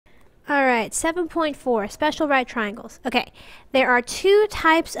right, 7.4, special right triangles. Okay, there are two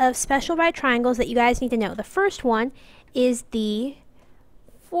types of special right triangles that you guys need to know. The first one is the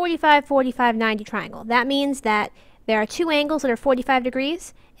 45, 45, 90 triangle. That means that there are two angles that are 45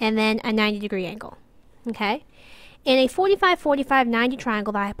 degrees and then a 90-degree angle. Okay? In a 45, 45, 90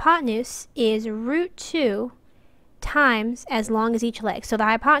 triangle, the hypotenuse is root 2 times as long as each leg. So the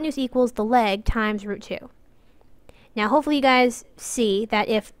hypotenuse equals the leg times root 2. Now, hopefully you guys see that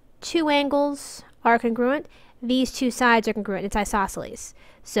if two angles are congruent, these two sides are congruent. It's isosceles.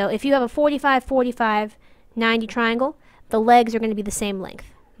 So if you have a 45, 45, 90 triangle, the legs are going to be the same length.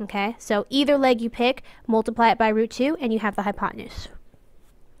 Okay? So either leg you pick, multiply it by root 2, and you have the hypotenuse.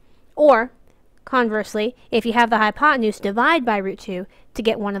 Or, conversely, if you have the hypotenuse, divide by root 2 to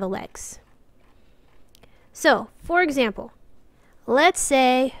get one of the legs. So, for example, let's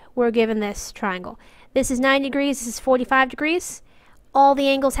say we're given this triangle. This is 90 degrees, this is 45 degrees. All the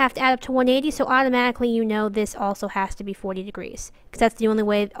angles have to add up to 180, so automatically you know this also has to be 40 degrees, because that's the only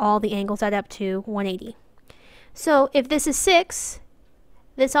way all the angles add up to 180. So if this is 6,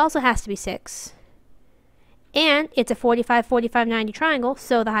 this also has to be 6. And it's a 45, 45, 90 triangle,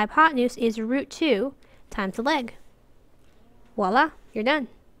 so the hypotenuse is root 2 times the leg. Voila, you're done.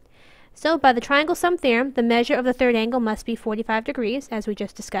 So by the triangle sum theorem, the measure of the third angle must be 45 degrees, as we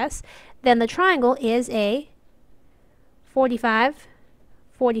just discussed. Then the triangle is a 45,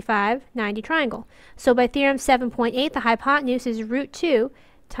 45, 90 triangle. So by theorem 7.8, the hypotenuse is root 2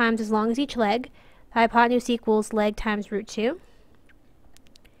 times as long as each leg. The hypotenuse equals leg times root 2.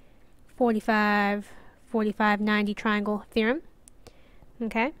 45, 45, 90 triangle theorem.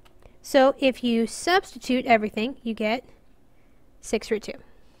 Okay. So if you substitute everything, you get 6 root 2.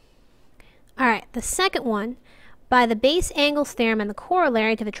 Alright, the second one, by the base angles theorem and the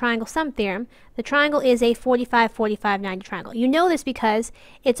corollary to the triangle sum theorem, the triangle is a 45, 45, 90 triangle. You know this because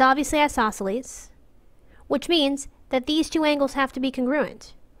it's obviously isosceles, which means that these two angles have to be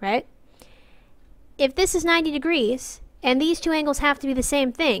congruent, right? If this is 90 degrees, and these two angles have to be the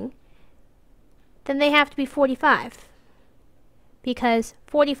same thing, then they have to be 45. Because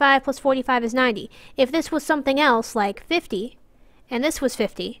 45 plus 45 is 90. If this was something else, like 50, and this was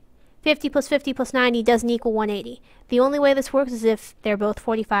 50, 50 plus 50 plus 90 doesn't equal 180. The only way this works is if they're both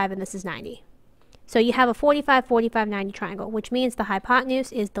 45 and this is 90. So you have a 45, 45, 90 triangle, which means the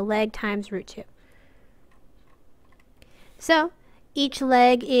hypotenuse is the leg times root 2. So each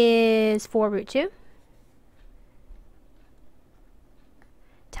leg is 4 root 2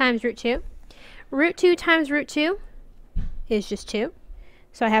 times root 2. Root 2 times root 2 is just 2.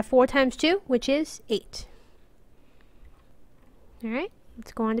 So I have 4 times 2, which is 8. Alright.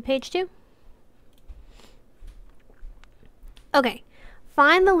 Let's go on to page 2. Okay,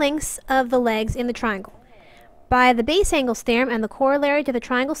 find the lengths of the legs in the triangle. By the base angles theorem and the corollary to the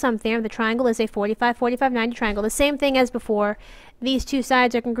triangle sum theorem, the triangle is a 45, 45, 90 triangle. The same thing as before. These two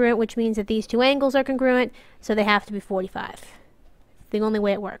sides are congruent, which means that these two angles are congruent, so they have to be 45. The only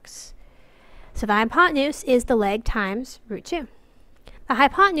way it works. So the hypotenuse is the leg times root 2. The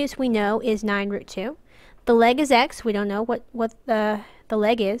hypotenuse we know is 9 root 2. The leg is x. We don't know what the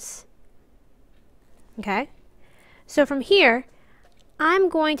leg is. Okay? So from here, I'm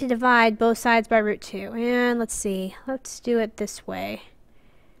going to divide both sides by root 2. And let's see. Let's do it this way.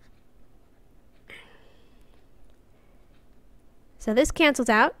 So this cancels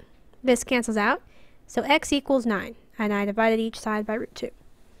out. This cancels out. So x equals 9. And I divided each side by root 2.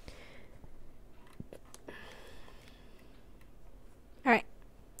 Alright.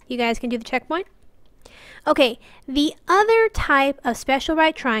 You guys can do the checkpoint? Okay, the other type of special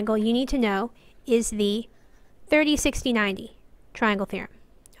right triangle you need to know is the 30, 60, 90 triangle theorem.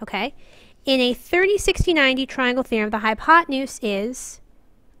 Okay? In a 30, 60, 90 triangle theorem, the hypotenuse is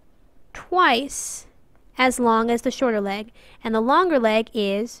twice as long as the shorter leg, and the longer leg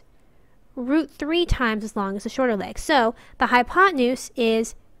is root 3 times as long as the shorter leg. So the hypotenuse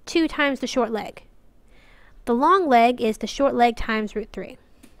is 2 times the short leg. The long leg is the short leg times root 3.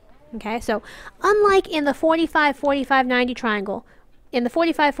 Okay, so unlike in the 45, 45, 90 triangle, in the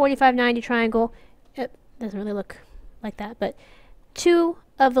 45, 45, 90 triangle, it doesn't really look like that, but two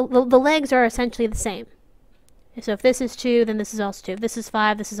of the legs are essentially the same. So if this is 2, then this is also 2. If this is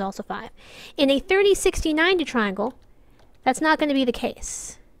 5, this is also 5. In a 30, 60, 90 triangle, that's not going to be the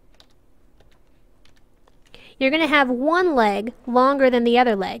case. You're going to have one leg longer than the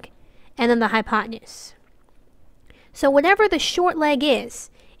other leg, and then the hypotenuse. So whatever the short leg is,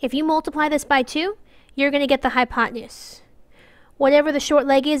 if you multiply this by 2, you're going to get the hypotenuse. Whatever the short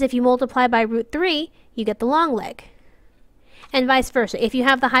leg is, if you multiply by root 3, you get the long leg. And vice versa. If you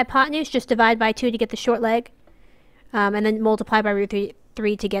have the hypotenuse, just divide by 2 to get the short leg, and then multiply by root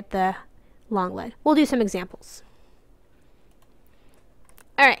 3 to get the long leg. We'll do some examples.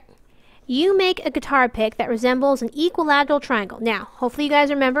 Alright, you make a guitar pick that resembles an equilateral triangle. Now, hopefully you guys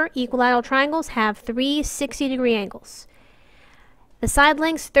remember, equilateral triangles have 3 60-degree angles. The side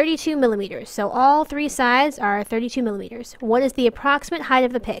length's 32 millimeters, so all 3 sides are 32 millimeters. What is the approximate height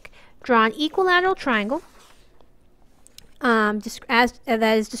of the pick? Draw an equilateral triangle, as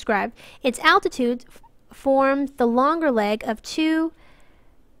that is described. Its altitude forms the longer leg of two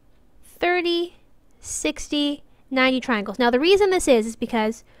 30, 60, 90 triangles. Now the reason this is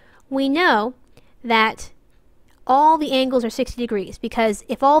because we know that all the angles are 60 degrees, because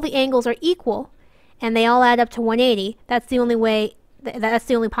if all the angles are equal and they all add up to 180, that's the only way, that's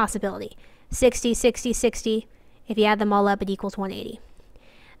the only possibility. 60, 60, 60, if you add them all up it equals 180.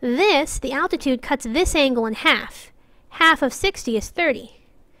 The altitude cuts this angle in half. Half of 60 is 30.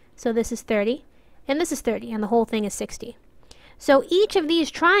 So this is 30, and this is 30, and the whole thing is 60. So each of these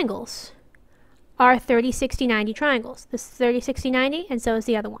triangles are 30, 60, 90 triangles. This is 30, 60, 90, and so is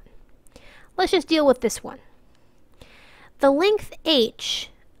the other one. Let's just deal with this one. The length h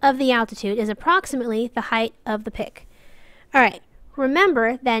of the altitude is approximately the height of the pick. Alright,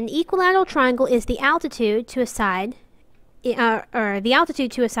 remember that an equilateral triangle is the altitude to a side, or the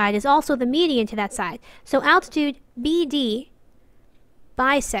altitude to a side is also the median to that side. So altitude BD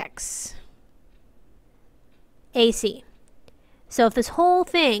bisects AC. So if this whole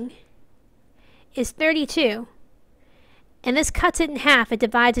thing is 32, and this cuts it in half, it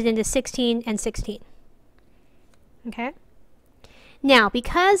divides it into 16 and 16. Okay? Now,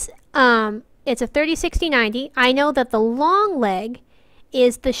 because it's a 30, 60, 90, I know that the long leg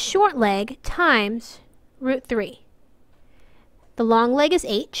is the short leg times root 3. The long leg is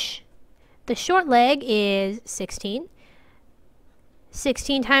h. The short leg is 16.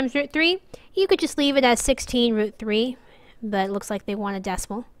 16 times root 3. You could just leave it as 16 root 3, but it looks like they want a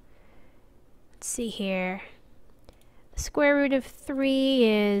decimal. Let's see here. The square root of 3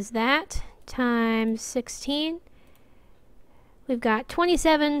 is that times 16. We've got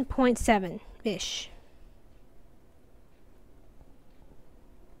 27.7-ish.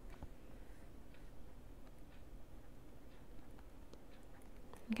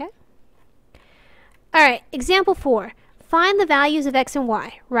 Okay. Alright, example 4. Find the values of x and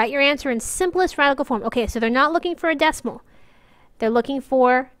y. Write your answer in simplest radical form. Okay, so they're not looking for a decimal. They're looking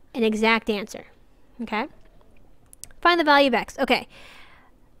for an exact answer. Okay? Find the value of x. Okay.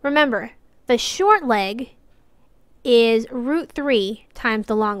 Remember, the short leg is root 3 times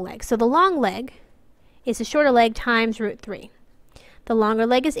the long leg. So the long leg is the shorter leg times root 3. The longer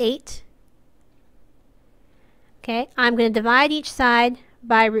leg is 8. Okay, I'm going to divide each side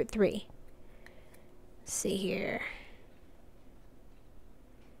by root 3. Let's see here.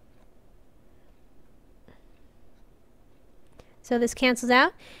 So this cancels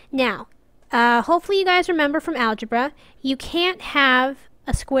out. Now, hopefully you guys remember from algebra, you can't have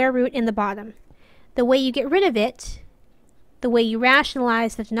a square root in the bottom. The way you get rid of it, the way you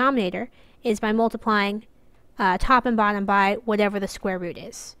rationalize the denominator, is by multiplying top and bottom by whatever the square root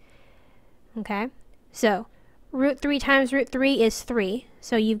is. Okay? So, root 3 times root 3 is 3.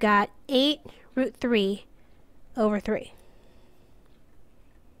 So you've got 8 root 3 over 3.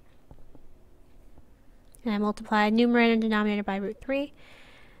 And I multiply numerator and denominator by root 3.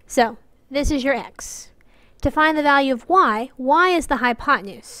 So, this is your x. To find the value of y is the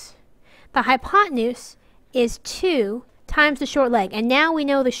hypotenuse. The hypotenuse is 2 times the short leg. And now we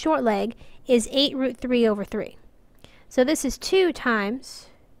know the short leg is 8 root 3 over 3. So this is 2 times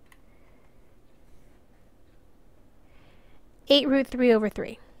 8 root 3 over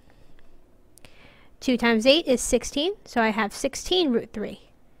 3. 2 times 8 is 16, so I have 16 root 3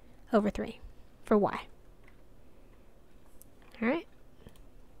 over 3 for y. Alright.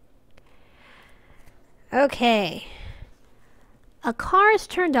 Okay. A car is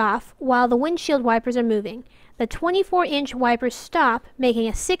turned off while the windshield wipers are moving. The 24-inch wipers stop, making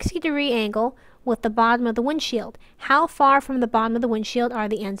a 60-degree angle with the bottom of the windshield. How far from the bottom of the windshield are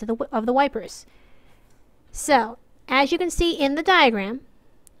the ends of the wipers? So, as you can see in the diagram,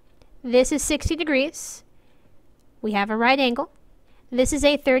 this is 60 degrees. We have a right angle. This is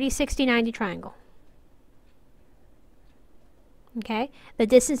a 30, 60, 90 triangle. Okay? The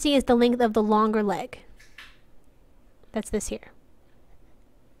distance is the length of the longer leg. That's this here.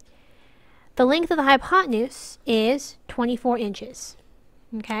 The length of the hypotenuse is 24 inches.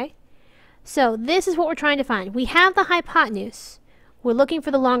 Okay? So this is what we're trying to find. We have the hypotenuse. We're looking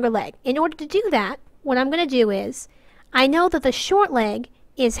for the longer leg. In order to do that, what I'm going to do is, I know that the short leg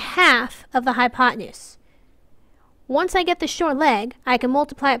is half of the hypotenuse. Once I get the short leg, I can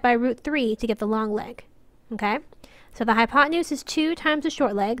multiply it by root 3 to get the long leg. Okay? So the hypotenuse is 2 times the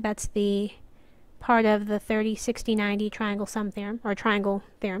short leg. That's the part of the 30, 60, 90 triangle sum theorem, or triangle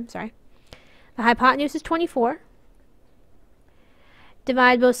theorem, sorry. The hypotenuse is 24.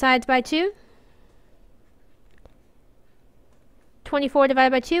 Divide both sides by 2. 24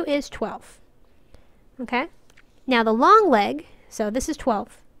 divided by 2 is 12. Okay? Now the long leg, so this is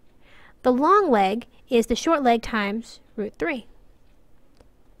 12. The long leg is the short leg times root 3.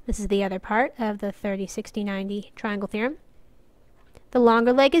 This is the other part of the 30, 60, 90 triangle theorem. The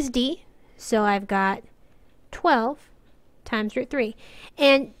longer leg is d, so I've got 12 times root 3.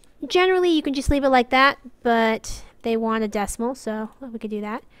 And generally you can just leave it like that, but they want a decimal, so we could do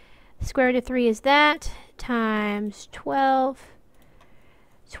that. Square root of 3 is that, times 12,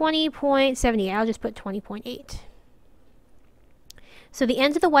 20.78. I'll just put 20.8. So the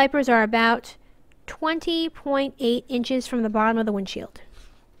ends of the wipers are about 20.8 inches from the bottom of the windshield.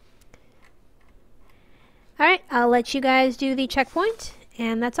 Alright, I'll let you guys do the checkpoint,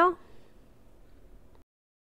 and that's all.